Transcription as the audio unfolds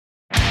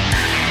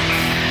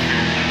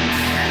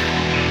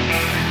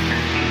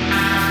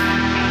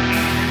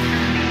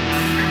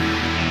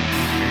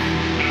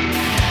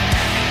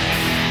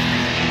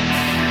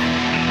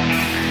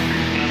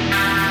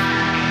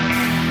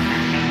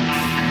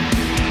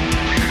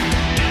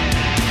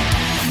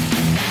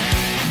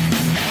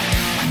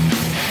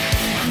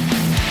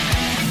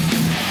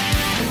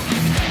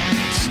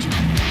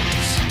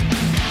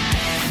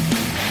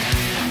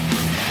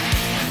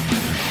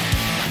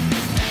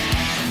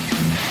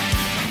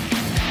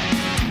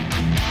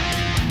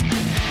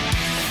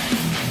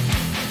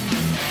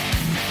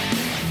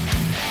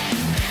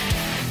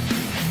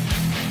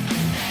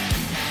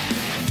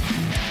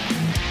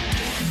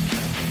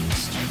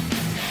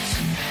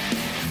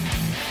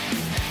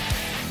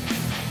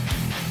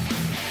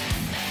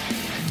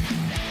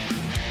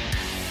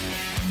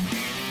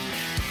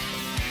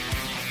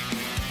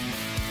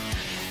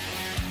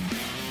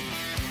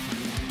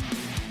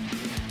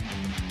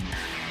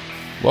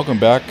Welcome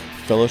back,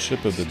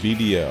 Fellowship of the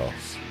BDL,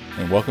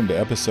 and welcome to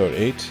episode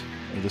 8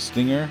 of The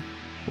Stinger,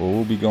 where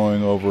we'll be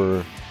going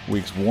over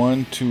weeks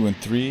 1, 2, and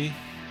 3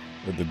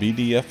 of the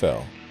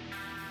BDFL.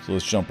 So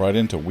let's jump right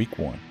into week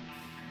 1.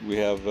 We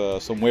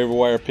have some waiver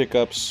wire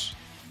pickups.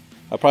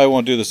 I probably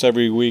won't do this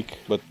every week,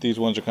 but these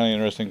ones are kind of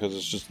interesting because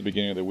it's just the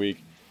beginning of the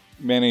week.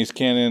 Mayonnaise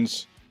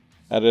Cannons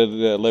added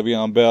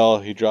Le'Veon Bell.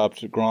 He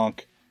dropped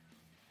Gronk.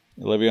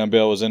 Le'Veon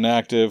Bell was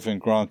inactive,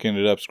 and Gronk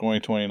ended up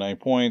scoring 29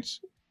 points.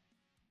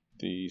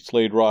 The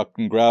Slade Rock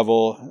and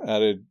Gravel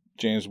added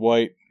James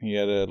White. He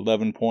had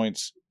 11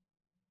 points.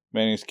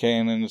 Mayonnaise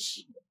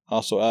Cannons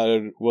also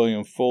added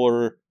William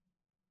Fuller.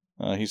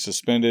 He's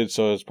suspended,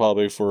 so it's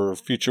probably for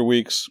future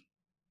weeks.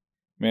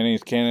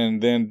 Mayonnaise Cannon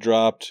then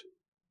dropped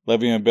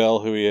Le'Veon Bell,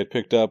 who he had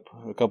picked up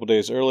a couple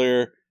days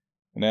earlier,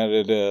 and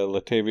added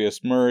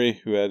Latavius Murray,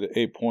 who had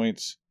 8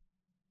 points.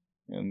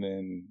 And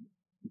then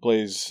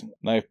Blaze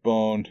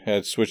Knifebone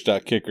had switched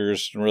out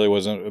kickers. There really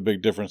wasn't a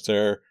big difference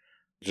there.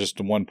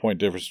 Just a 1 point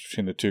difference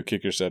between the two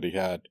kickers that he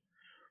had.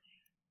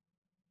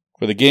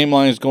 For the game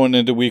lines going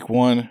into week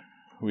 1,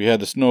 we had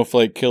the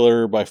Snowflake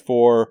Killer by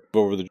 4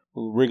 over the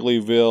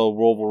Wrigleyville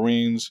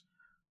Wolverines,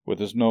 with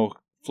the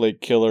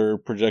Snowflake Killer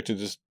projected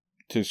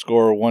to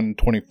score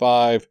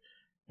 125,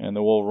 and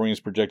the Wolverines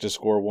projected to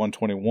score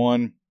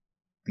 121.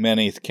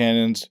 Mayonnaise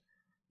Cannons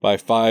by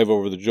 5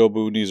 over the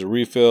Jobu Needs a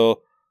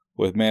Refill,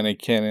 with Mayonnaise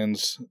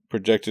Cannons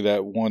projected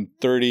at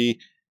 130.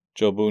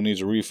 Jobu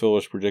Needs a Refill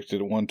was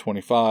projected at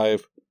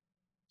 125.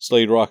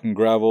 Slade Rock and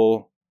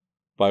Gravel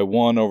by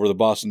 1 over the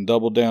Boston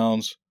Double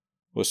Downs,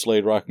 with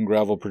Slade Rock and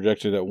Gravel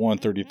projected at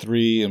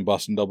 133 and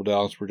Boston Double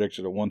Downs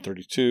projected at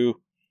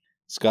 132.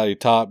 Scotty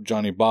Top,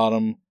 Johnny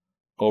Bottom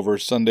over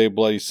Sunday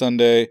Bloody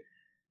Sunday,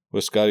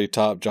 with Scotty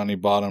Top, Johnny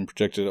Bottom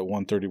projected at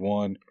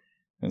 131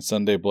 and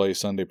Sunday Bloody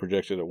Sunday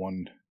projected at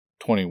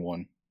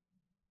 121.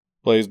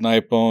 Blaze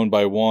Knifebone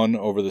by 1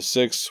 over the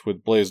 6,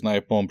 with Blaze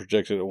Knifebone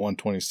projected at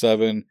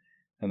 127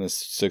 and the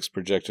 6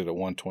 projected at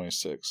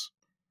 126.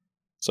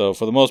 So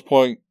for the most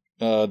part,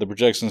 the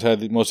projections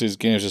had most of these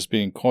games just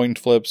being coin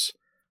flips.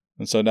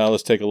 And so now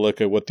let's take a look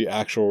at what the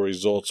actual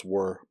results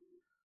were.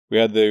 We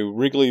had the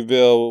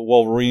Wrigleyville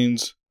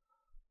Wolverines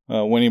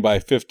winning by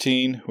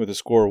 15 with a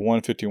score of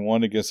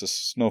 151 against the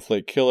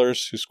Snowflake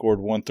Killers, who scored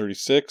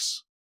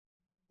 136.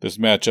 This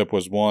matchup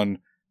was won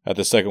at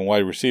the second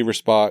wide receiver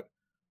spot,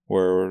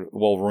 where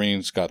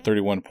Wolverines got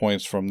 31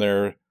 points from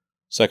their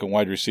second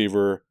wide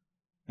receiver,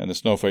 and the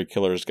Snowflake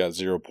Killers got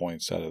 0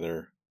 points out of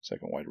their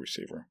second wide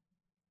receiver.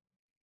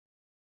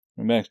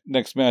 The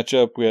next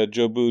matchup, we had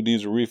Jobu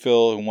Needs a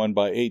Refill, who won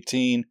by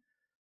 18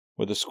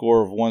 with a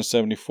score of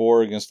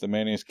 174 against the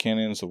Mayonnaise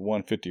Cannons of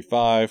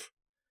 155.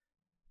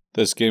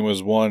 This game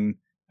was won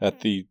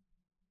at the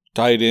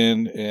tight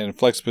end and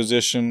flex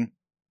position,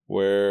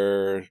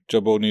 where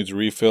Jobu Needs a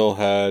Refill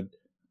had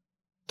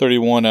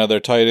 31 out of their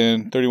tight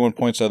end, 31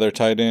 points out of their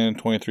tight end,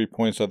 23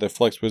 points out of their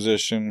flex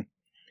position,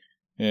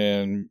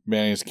 and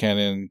Mayonnaise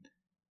Cannon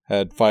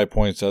had 5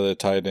 points out of the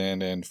tight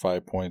end and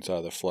 5 points out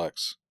of the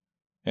flex.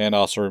 And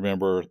also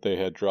remember, they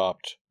had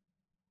dropped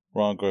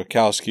Ron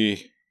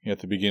Gronkowski at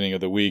the beginning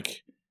of the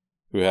week,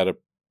 who had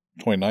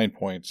 29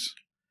 points.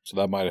 So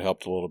that might have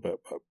helped a little bit.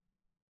 But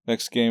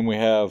next game, we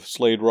have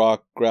Slade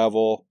Rock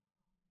Gravel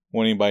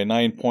winning by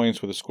 9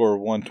 points with a score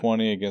of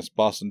 120 against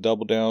Boston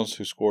Double Downs,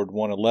 who scored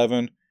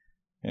 111.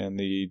 And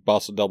the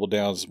Boston Double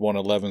Downs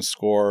 111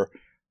 score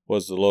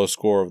was the low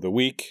score of the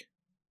week.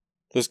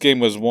 This game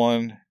was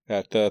won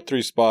at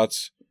 3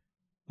 spots.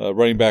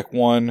 Running back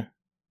 1,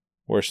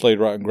 where Slade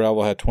Rock and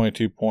Gravel had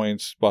 22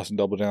 points. Boston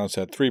Double Downs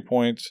had 3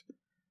 points.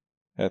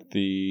 At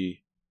the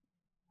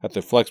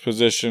flex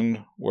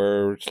position,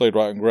 where Slade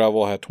Rock and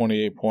Gravel had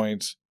 28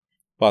 points.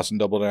 Boston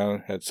Double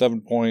Down had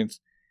 7 points.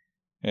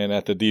 And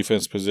at the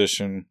defense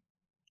position,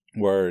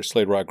 where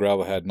Slade Rock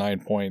Gravel had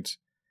 9 points.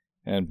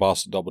 And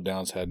Boston Double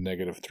Downs had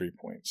negative 3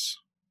 points.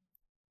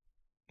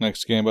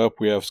 Next game up,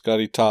 we have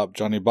Scotty Top,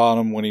 Johnny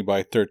Bottom winning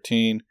by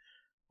 13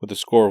 with a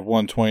score of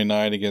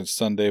 129 against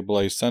Sunday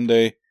Blaze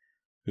Sunday,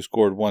 who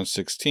scored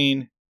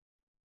 116.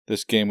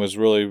 This game was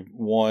really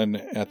won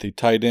at the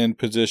tight end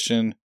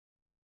position,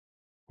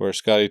 where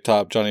Scotty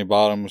Top, Johnny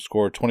Bottom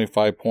scored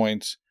 25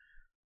 points,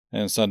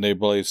 and Sunday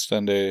Blaze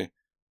Sunday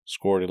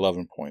scored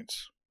 11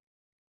 points.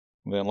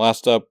 And then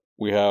last up,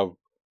 we have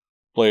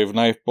Blaze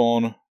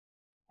Knifebone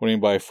winning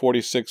by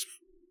 46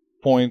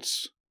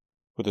 points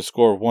with a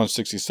score of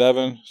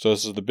 167. So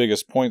this is the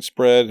biggest point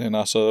spread, and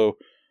also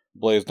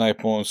Blaze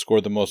Knifebone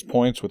scored the most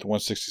points with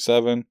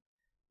 167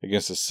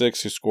 against the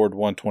 6 who scored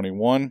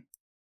 121.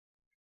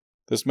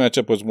 This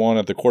matchup was won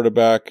at the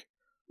quarterback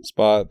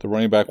spot, the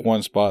running back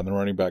 1 spot, and the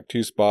running back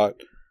 2 spot.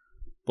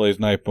 Blaze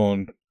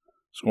Knifebone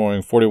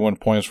scoring 41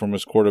 points from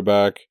his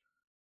quarterback,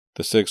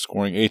 the 6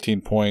 scoring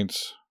 18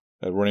 points.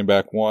 At running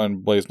back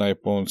 1, Blaze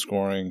Knifebone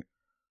scoring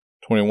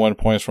 21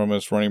 points from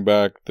his running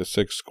back, the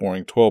 6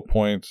 scoring 12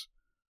 points,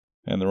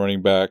 and the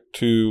running back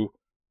 2,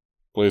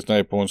 Blaze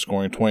Knifebone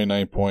scoring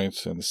 29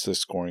 points, and the 6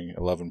 scoring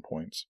 11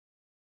 points.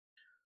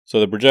 So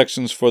the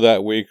projections for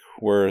that week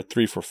were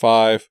 3 for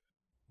 5,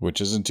 which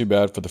isn't too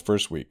bad for the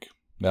first week.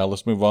 Now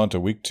let's move on to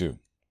week 2.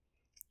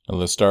 And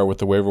let's start with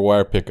the waiver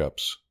wire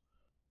pickups.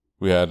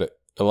 We had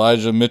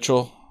Elijah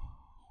Mitchell,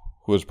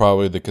 who was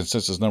probably the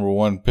consensus number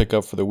 1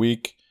 pickup for the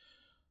week,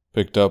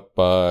 picked up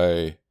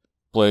by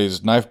Blaze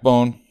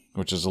Knifebone,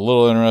 which is a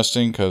little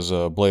interesting because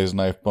Blaze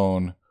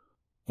Knifebone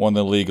won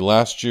the league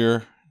last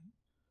year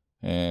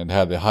and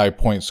had the high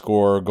point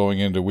score going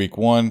into week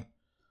 1.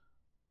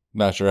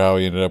 Not sure how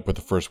he ended up with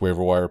the first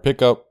waiver wire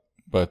pickup,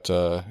 but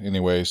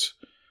anyways,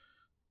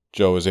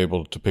 Joe was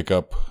able to pick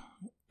up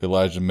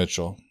Elijah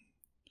Mitchell,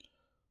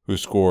 who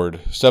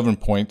scored 7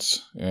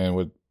 points,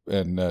 and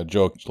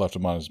Joe left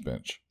him on his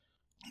bench.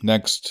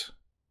 Next,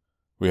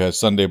 we had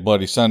Sunday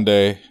Bloody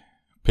Sunday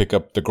pick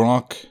up the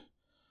Gronk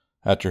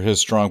after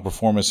his strong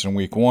performance in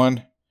week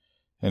 1,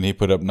 and he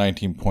put up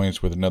 19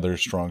 points with another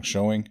strong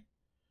showing.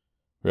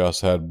 We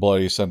also had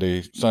Bloody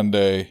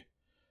Sunday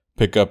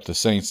pick up the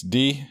Saints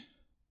D,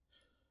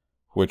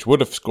 which would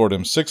have scored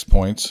him 6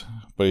 points,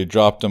 but he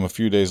dropped him a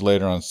few days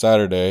later on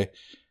Saturday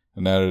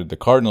and added the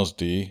Cardinals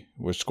D,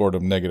 which scored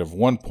him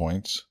 -1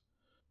 points.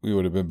 We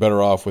would have been better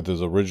off with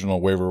his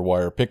original waiver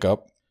wire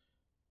pickup.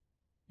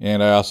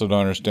 And I also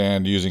don't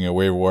understand using a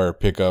waiver wire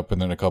pickup and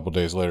then a couple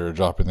days later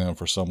dropping them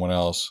for someone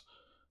else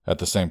at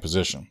the same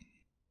position.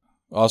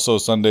 Also,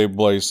 Sunday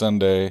Bloody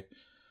Sunday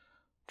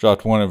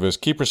dropped one of his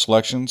keeper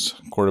selections,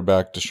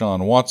 quarterback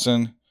Deshaun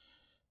Watson,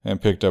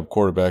 and picked up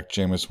quarterback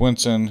Jameis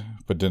Winston,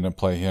 but didn't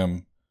play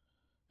him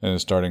in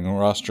his starting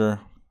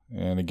roster.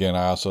 And again,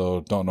 I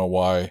also don't know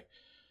why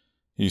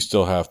you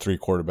still have 3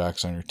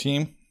 quarterbacks on your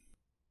team.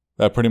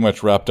 That pretty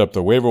much wrapped up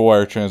the waiver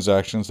wire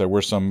transactions. There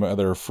were some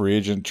other free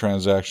agent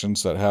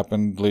transactions that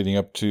happened leading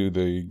up to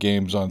the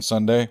games on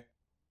Sunday.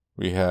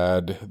 We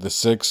had the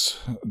 6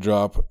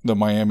 drop the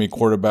Miami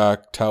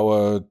quarterback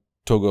Tua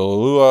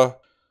Tagovailoa,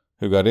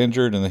 who got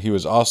injured, and he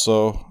was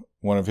also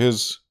one of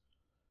his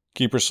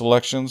keeper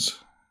selections.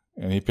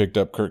 And he picked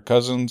up Kirk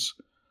Cousins,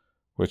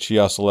 which he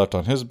also left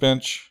on his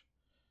bench,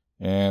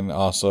 and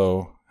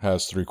also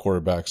has 3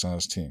 quarterbacks on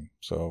his team.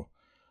 So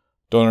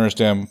don't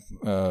understand,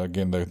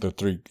 again,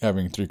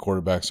 having 3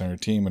 quarterbacks on your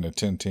team in a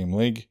 10-team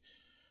league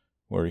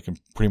where you can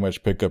pretty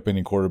much pick up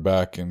any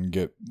quarterback and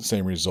get the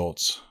same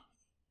results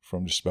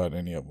from just about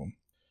any of them.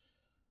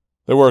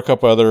 There were a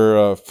couple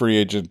other free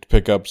agent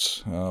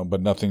pickups,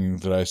 but nothing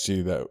that I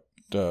see that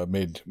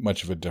made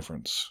much of a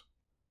difference.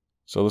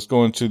 So let's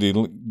go into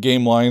the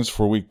game lines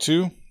for week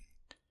 2.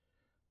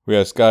 We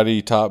had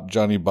Scotty top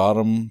Johnny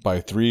Bottom by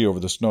 3 over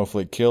the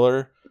Snowflake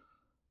Killer,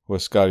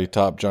 with Scotty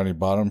top Johnny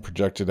Bottom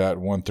projected at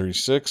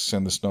 136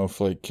 and the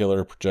Snowflake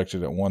Killer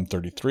projected at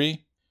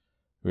 133.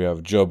 We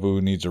have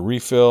Jobu needs a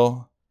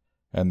refill,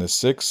 and the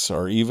 6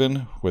 are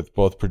even, with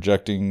both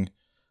projecting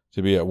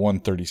to be at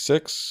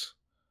 136.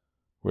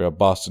 We have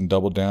Boston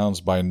Double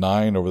Downs by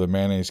 9 over the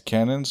Mayonnaise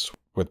Cannons,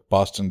 with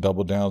Boston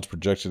Double Downs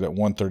projected at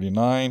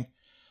 139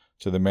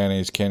 to the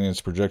Mayonnaise Cannons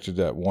projected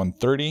at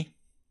 130.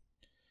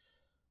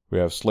 We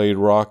have Slade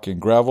Rock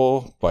and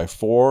Gravel by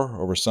 4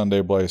 over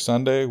Sunday Bloody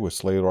Sunday, with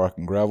Slade Rock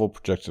and Gravel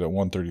projected at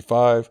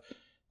 135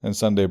 and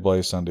Sunday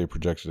Bloody Sunday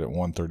projected at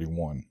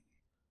 131.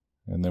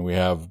 And then we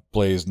have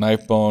Blaze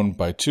Knifebone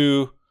by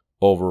 2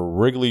 over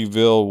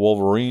Wrigleyville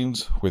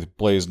Wolverines, with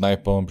Blaze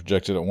Knifebone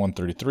projected at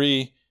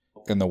 133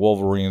 and the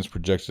Wolverines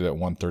projected at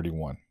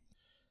 131.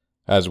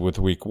 As with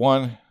week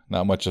 1,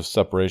 not much of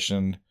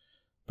separation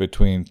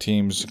between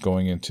teams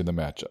going into the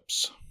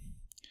matchups.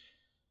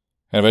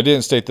 And if I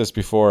didn't state this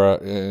before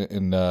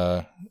in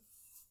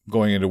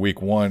going into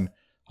week 1,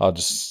 I'll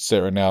just say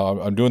it right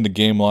now. I'm doing the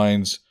game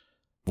lines,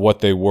 what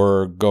they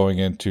were going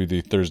into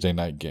the Thursday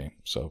night game.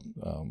 So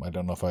I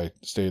don't know if I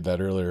stated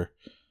that earlier,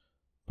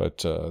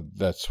 but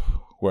that's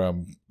where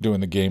I'm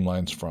doing the game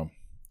lines from.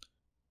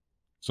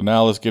 So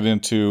now let's get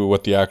into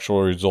what the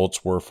actual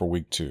results were for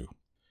week 2.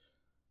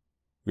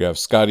 We have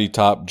Scotty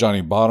top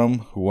Johnny Bottom,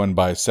 who won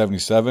by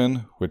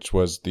 77, which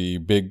was the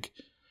big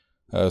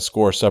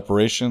score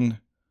separation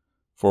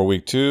for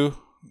week 2,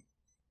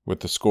 with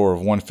the score of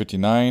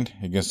 159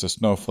 against the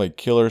Snowflake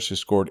Killers, who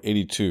scored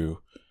 82.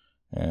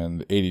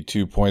 And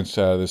 82 points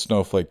out of the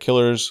Snowflake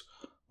Killers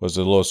was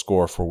the low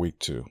score for week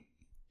 2.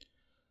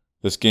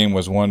 This game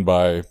was won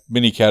by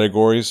many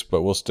categories,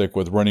 but we'll stick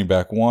with running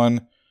back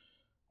 1,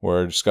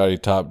 where Scotty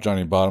top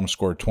Johnny Bottom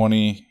scored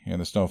 20 and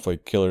the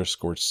Snowflake Killers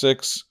scored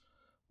 6.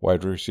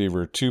 Wide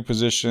receiver 2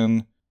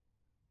 position,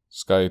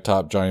 Scotty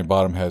top Johnny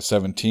Bottom had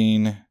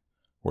 17,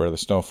 where the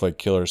Snowflake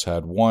Killers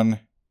had 1.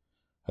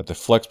 At the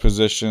flex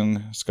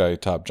position, Scotty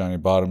top Johnny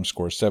Bottom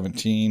scored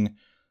 17,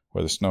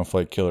 where the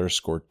Snowflake Killers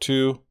scored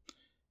 2.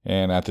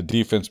 And at the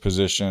defense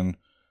position,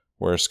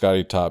 where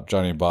Scotty top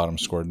Johnny Bottom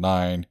scored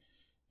 9,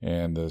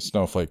 and the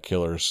Snowflake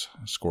Killers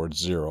scored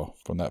 0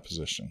 from that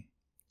position.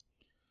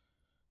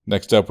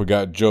 Next up, we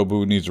got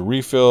Jobu needs a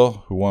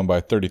refill, who won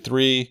by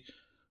 33,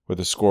 with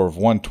a score of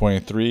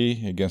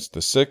 123 against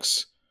the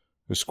 6,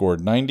 who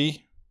scored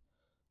 90.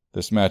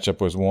 This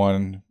matchup was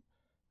won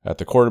at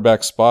the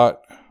quarterback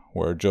spot,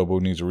 where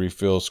Jobu needs a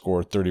refill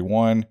scored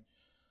 31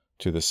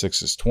 to the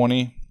 6's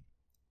 20.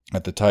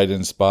 At the tight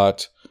end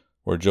spot,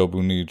 where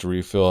Jobu needs a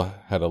refill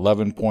had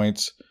 11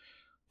 points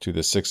to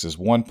the Six's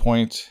 1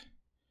 point.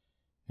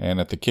 And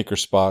at the kicker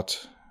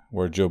spot,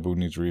 where Jobu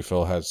Needs a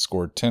Refill had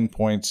scored 10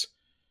 points,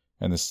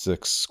 and the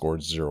Six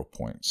scored 0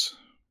 points.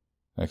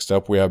 Next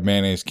up, we have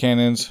Mayonnaise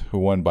Cannons, who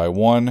won by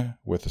 1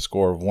 with a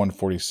score of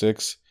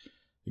 146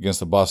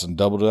 against the Boston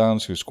Double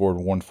Downs, who scored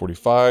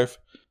 145.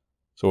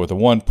 So with a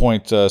 1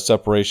 point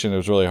separation, it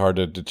was really hard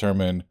to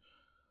determine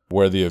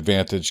where the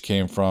advantage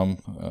came from.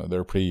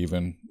 They're pretty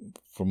even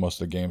for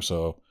most of the game,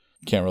 so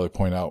can't really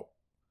point out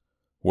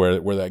where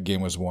that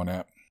game was won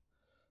at.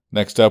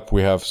 Next up,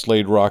 we have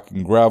Slade Rock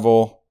and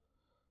Gravel,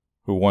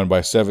 who won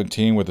by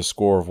 17 with a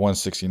score of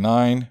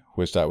 169,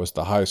 which that was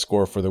the high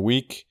score for the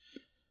week,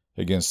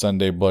 against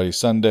Sunday Bloody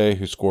Sunday,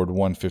 who scored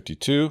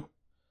 152.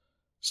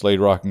 Slade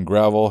Rock and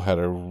Gravel had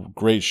a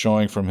great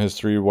showing from his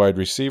 3 wide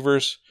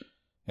receivers,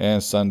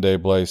 and Sunday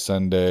Bloody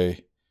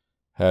Sunday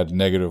had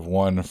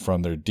 -1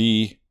 from their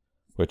D,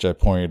 which I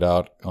pointed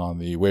out on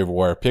the waiver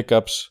wire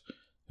pickups.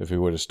 If he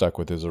would have stuck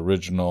with his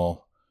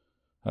original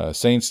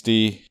Saints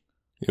D,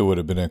 it would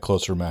have been a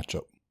closer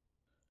matchup.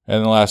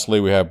 And then lastly,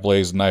 we have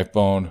Blaze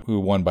Knifebone, who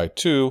won by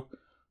 2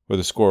 with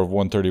a score of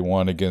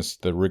 131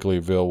 against the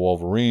Wrigleyville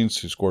Wolverines,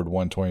 who scored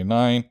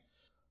 129.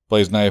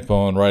 Blaze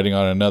Knifebone riding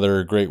on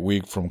another great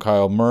week from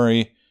Kyle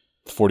Murray,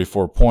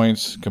 44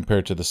 points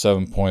compared to the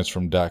 7 points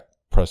from Dak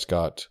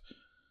Prescott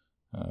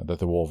that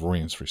the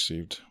Wolverines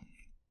received.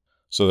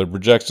 So the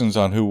projections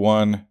on who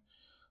won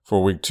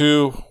for week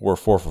 2 were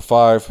 4 for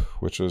 5,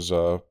 which was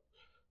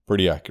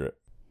pretty accurate.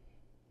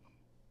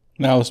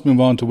 Now let's move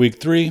on to week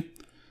 3,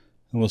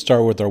 and we'll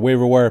start with our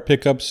waiver wire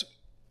pickups.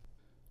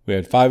 We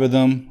had 5 of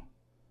them.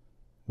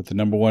 With the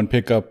number 1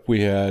 pickup,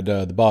 we had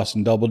the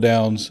Boston Double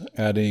Downs,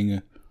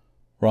 adding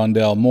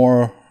Rondale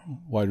Moore,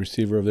 wide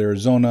receiver of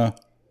Arizona.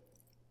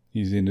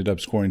 He's ended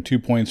up scoring 2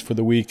 points for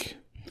the week,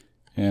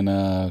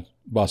 and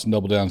Boston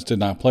Double Downs did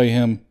not play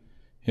him.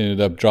 He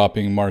ended up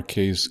dropping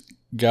Marquez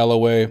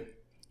Galloway,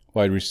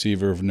 wide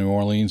receiver of New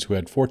Orleans, who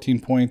had 14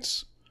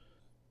 points.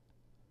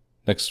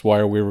 Next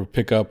wire waiver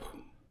pickup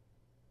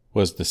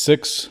was the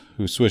Six,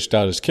 who switched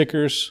out his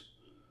kickers.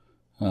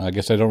 I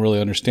guess I don't really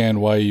understand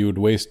why you would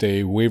waste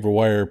a waiver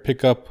wire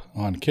pickup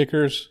on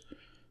kickers,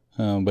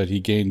 but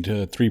he gained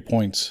 3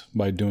 points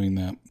by doing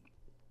that.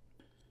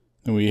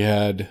 Then we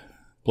had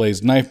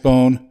Blaze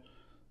Knifebone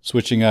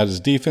switching out his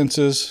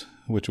defenses,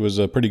 which was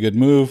a pretty good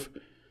move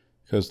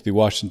because the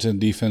Washington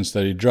defense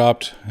that he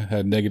dropped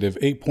had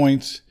 -8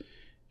 points,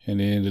 and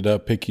he ended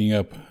up picking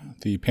up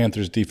the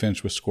Panthers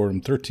defense, which scored him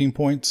 13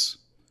 points.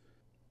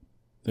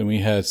 Then we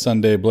had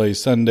Sunday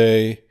Blaze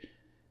Sunday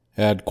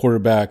add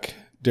quarterback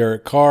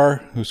Derek Carr,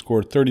 who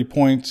scored 30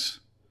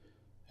 points,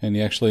 and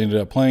he actually ended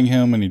up playing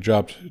him, and he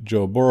dropped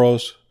Joe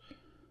Burrows,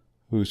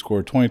 who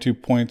scored 22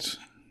 points.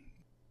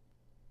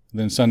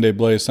 Then Sunday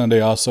Blaze Sunday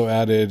also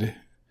added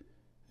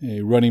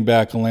a running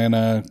back,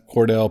 Atlanta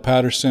Cordell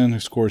Patterson, who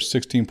scored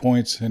 16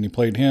 points, and he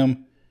played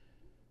him,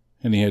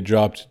 and he had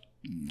dropped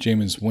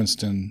Jameis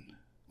Winston,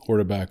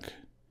 quarterback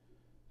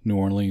New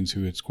Orleans,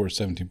 who had scored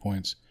 17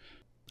 points.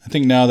 I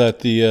think now that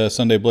the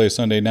Sunday Blaze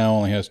Sunday now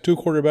only has 2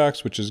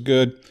 quarterbacks, which is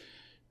good.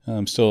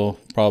 Still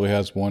probably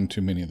has 1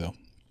 too many, though.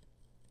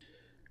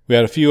 We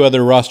had a few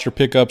other roster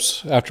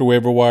pickups after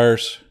waiver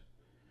wires.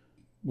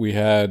 We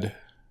had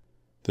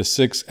the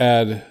Six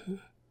add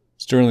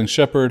Sterling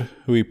Shepard,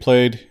 who he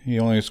played. He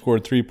only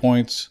scored 3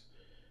 points.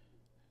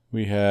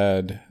 We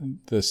had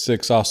the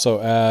Six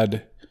also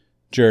add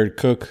Jared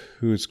Cook,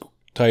 who's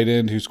tight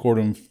end, who scored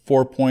him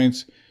 4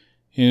 points.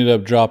 He ended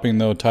up dropping,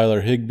 though,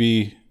 Tyler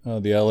Higbee,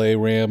 the LA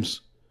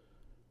Rams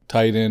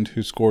tight end,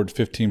 who scored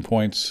 15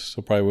 points,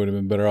 so probably would have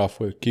been better off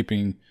with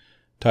keeping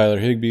Tyler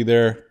Higbee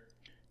there.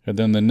 And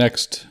then the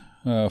next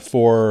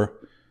 4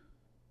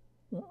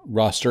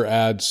 roster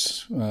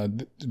adds,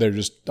 they're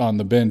just on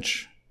the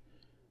bench.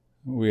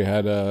 We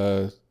had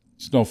a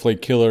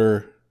Snowflake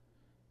Killer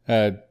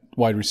add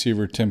wide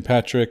receiver Tim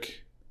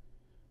Patrick.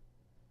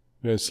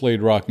 We had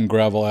Slade Rock and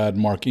Gravel add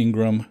Mark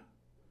Ingram.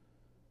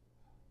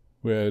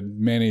 We had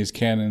Mayonnaise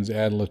Cannons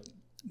add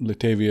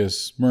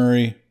Latavius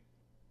Murray.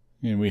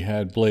 And we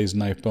had Blaze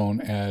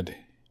Knifebone add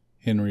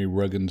Henry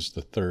Ruggins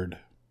III.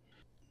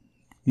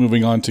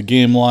 Moving on to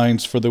game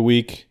lines for the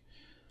week.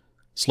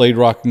 Slade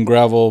Rock and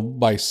Gravel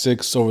by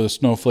 6 over the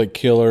Snowflake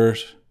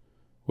Killers,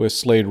 with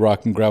Slade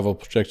Rock and Gravel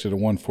projected at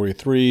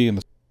 143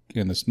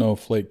 and the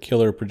Snowflake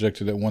Killer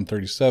projected at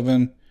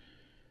 137.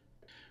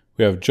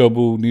 We have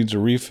Jobu Needs a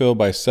Refill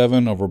by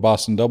 7 over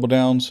Boston Double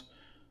Downs,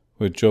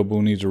 with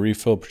Jobu Needs a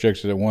Refill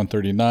projected at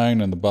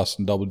 139 and the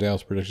Boston Double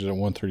Downs projected at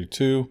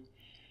 132.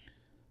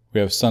 We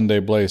have Sunday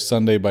Blaze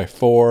Sunday by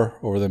 4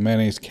 over the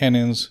Mayonnaise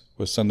Cannons,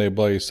 with Sunday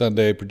Blaze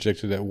Sunday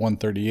projected at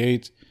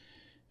 138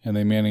 and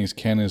the Mayonnaise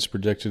Cannons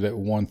projected at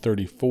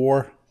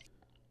 134.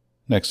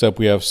 Next up,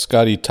 we have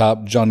Scotty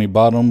Top Johnny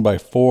Bottom by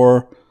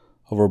 4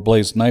 over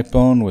Blaze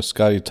Knifebone, with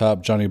Scotty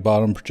Top Johnny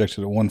Bottom projected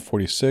at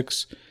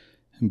 146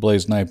 and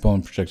Blaze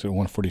Knifebone projected at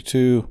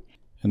 142.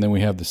 And then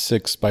we have the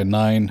 6 by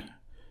 9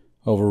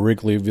 over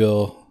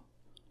Wrigleyville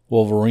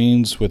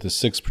Wolverines, with the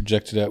 6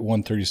 projected at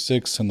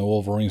 136 and the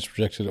Wolverines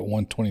projected at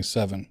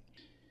 127.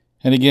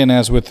 And again,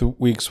 as with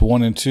weeks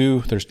 1 and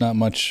 2, there's not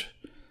much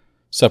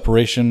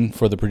separation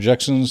for the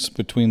projections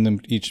between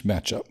them each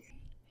matchup.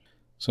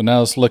 So now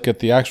let's look at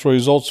the actual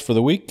results for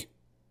the week.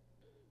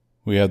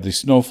 We have the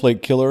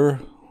Snowflake Killer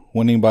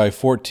winning by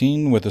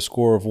 14 with a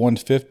score of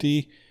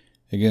 150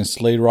 against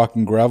Slade Rock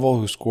and Gravel,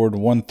 who scored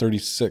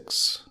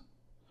 136.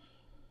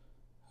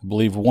 I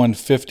believe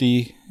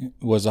 150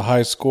 was a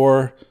high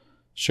score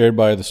shared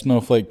by the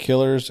Snowflake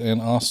Killers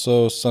and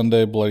also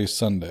Sunday Bloody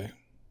Sunday.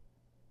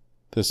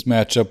 This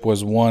matchup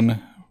was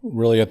won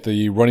really at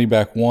the running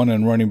back 1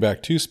 and running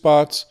back 2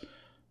 spots,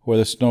 where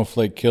the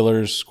Snowflake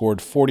Killers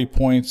scored 40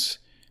 points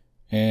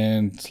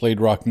and Slade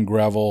Rock and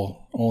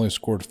Gravel only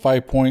scored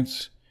 5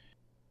 points.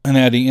 And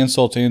adding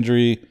insult to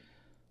injury,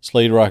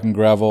 Slade Rock and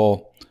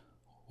Gravel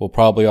will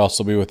probably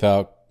also be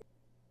without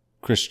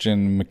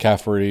Christian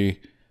McCaffrey,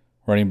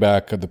 running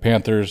back of the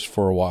Panthers,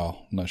 for a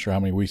while. I'm not sure how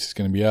many weeks he's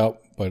going to be out,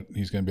 but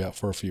he's going to be out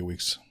for a few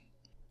weeks.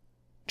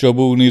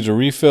 Jobu Needs a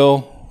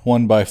Refill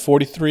won by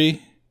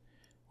 43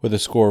 with a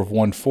score of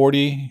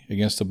 140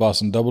 against the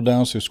Boston Double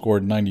Downs, who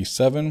scored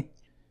 97.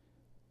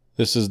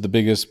 This is the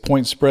biggest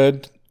point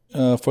spread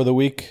for the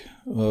week,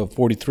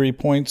 43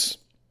 points,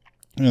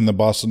 and the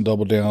Boston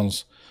Double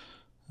Downs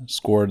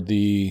scored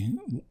the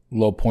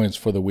low points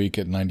for the week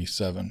at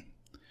 97.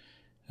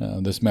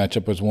 This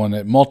matchup was won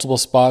at multiple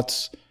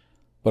spots,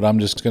 but I'm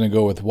just going to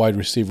go with wide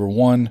receiver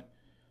 1,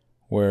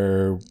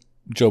 where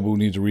Jobu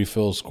Needs a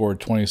Refill scored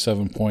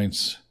 27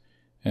 points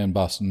and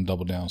Boston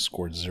Double Down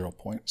scored 0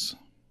 points.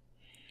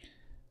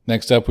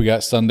 Next up, we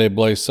got Sunday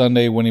Bloody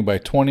Sunday winning by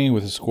 20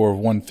 with a score of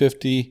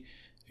 150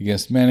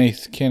 against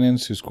Mayonnaise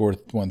Cannons, who scored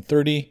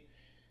 130.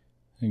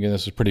 Again,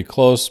 this is pretty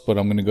close, but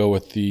I'm going to go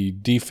with the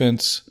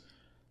defense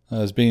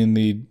as being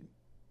the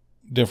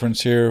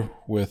difference here,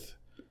 with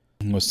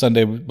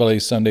Sunday Bloody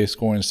Sunday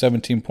scoring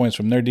 17 points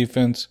from their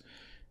defense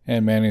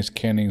and Mayonnaise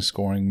Cannons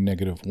scoring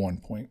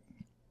 -1 point.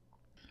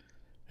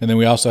 And then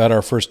we also had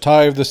our first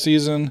tie of the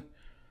season,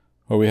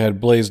 where we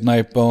had Blaze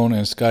Knifebone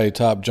and Sky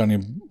Top Johnny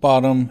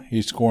Bottom,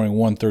 each scoring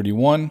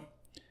 131.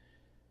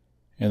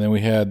 And then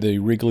we had the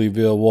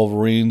Wrigleyville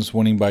Wolverines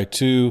winning by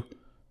 2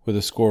 with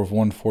a score of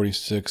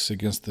 146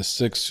 against the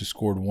Six, who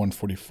scored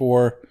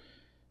 144.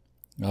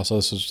 Also,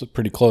 this is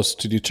pretty close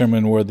to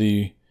determine where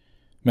the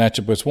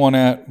matchup was won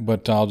at,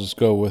 but I'll just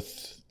go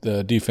with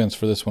the defense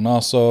for this one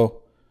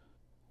also,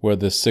 where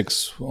the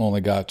Six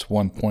only got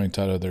 1 point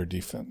out of their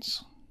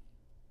defense.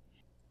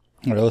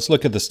 All right, let's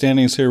look at the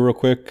standings here real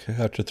quick.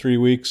 After 3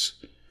 weeks,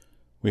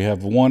 we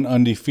have one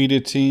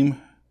undefeated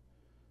team,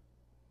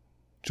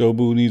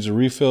 Jobu Needs a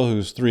Refill,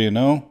 who's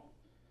 3-0.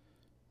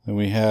 Then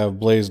we have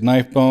Blaze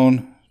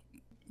Knifebone,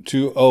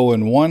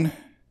 2-0-1.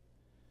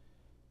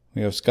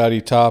 We have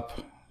Scotty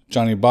Top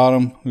Johnny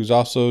Bottom, who's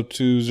also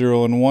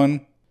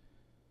 2-0-1.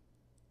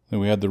 Then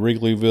we have the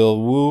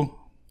Wrigleyville Woo,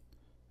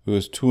 who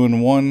is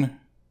 2-1.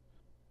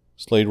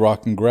 Slade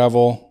Rock and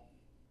Gravel,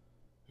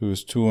 who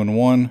is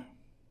 2-1.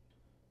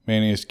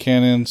 Mayonnaise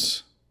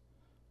Cannons,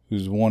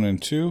 who's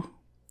 1-2.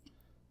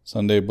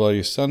 Sunday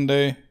Bloody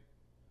Sunday,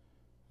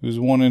 who's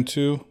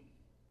 1-2.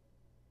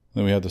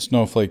 Then we have the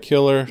Snowflake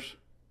Killer,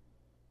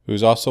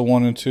 who's also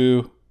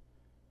 1-2.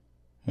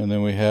 And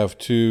then we have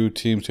 2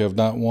 teams who have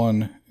not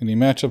won any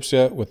matchups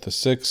yet, with the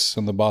Six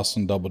and the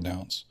Boston Double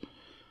Downs.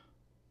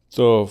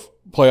 So if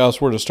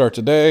playoffs were to start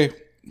today,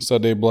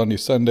 Sunday Bloody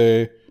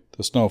Sunday,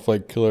 the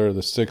Snowflake Killer,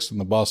 the Six, and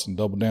the Boston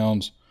Double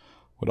Downs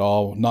would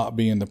all not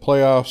be in the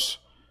playoffs,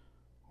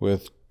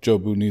 with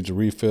Jobu Needs a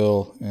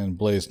Refill and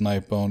Blaze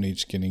Knifebone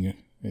each getting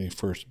a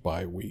first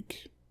bye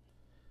week.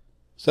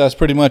 So that's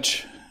pretty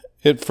much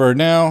it for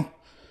now.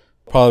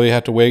 Probably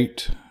have to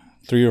wait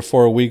 3 or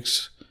 4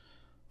 weeks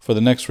for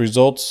the next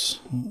results.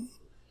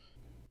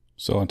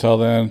 So until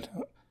then,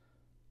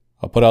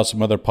 I'll put out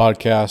some other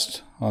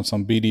podcasts on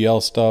some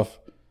BDL stuff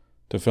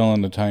to fill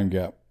in the time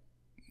gap.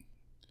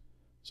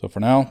 So for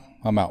now,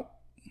 I'm out.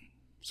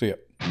 See ya.